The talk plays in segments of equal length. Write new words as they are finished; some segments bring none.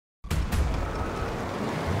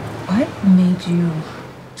What made you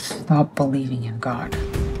stop believing in God?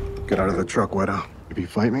 Get out of the truck, Weta. If you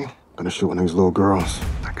fight me, I'm gonna shoot one of these little girls.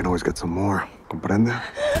 I can always get some more. Comprende?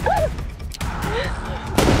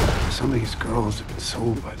 Some of these girls have been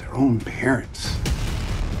sold by their own parents.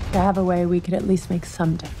 To have a way we could at least make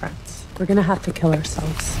some difference. We're gonna have to kill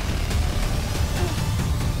ourselves.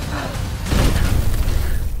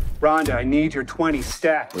 Rhonda, I need your 20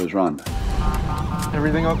 stat. Where's Rhonda?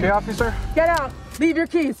 Everything okay, officer? Get out! Leave your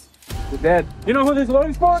keys! You're dead. You know who this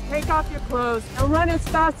loading's for? Take off your clothes and run as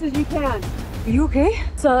fast as you can. Are you okay?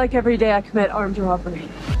 It's not like every day I commit armed robbery.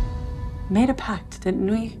 Made a pact,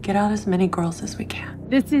 didn't we? Get out as many girls as we can.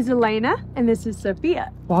 This is Elena, and this is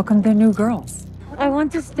Sophia. Welcome to new girls. I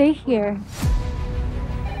want to stay here.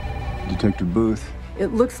 Detective Booth. It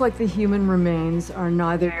looks like the human remains are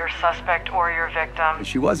neither your suspect or your victim.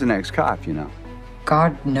 She was an ex-cop, you know.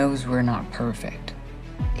 God knows we're not perfect.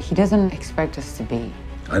 He doesn't expect us to be.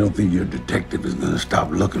 I don't think your detective is gonna stop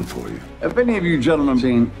looking for you. Have any of you gentlemen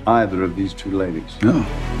seen either of these two ladies? No.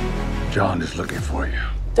 John is looking for you.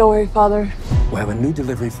 Don't worry, Father. We'll have a new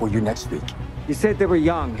delivery for you next week. You said they were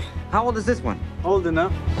young. How old is this one? Old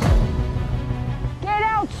enough. Get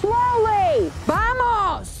out slowly!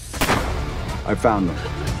 Vamos! I found them.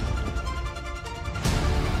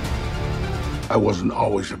 I wasn't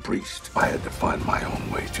always a priest. I had to find my own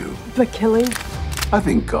way, too. The killing? I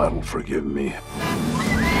think God will forgive me.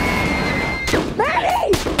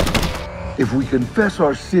 Maddie! If we confess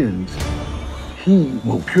our sins, He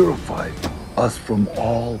will purify us from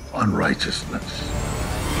all unrighteousness.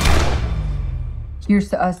 Here's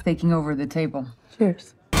to us taking over the table.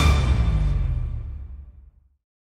 Cheers.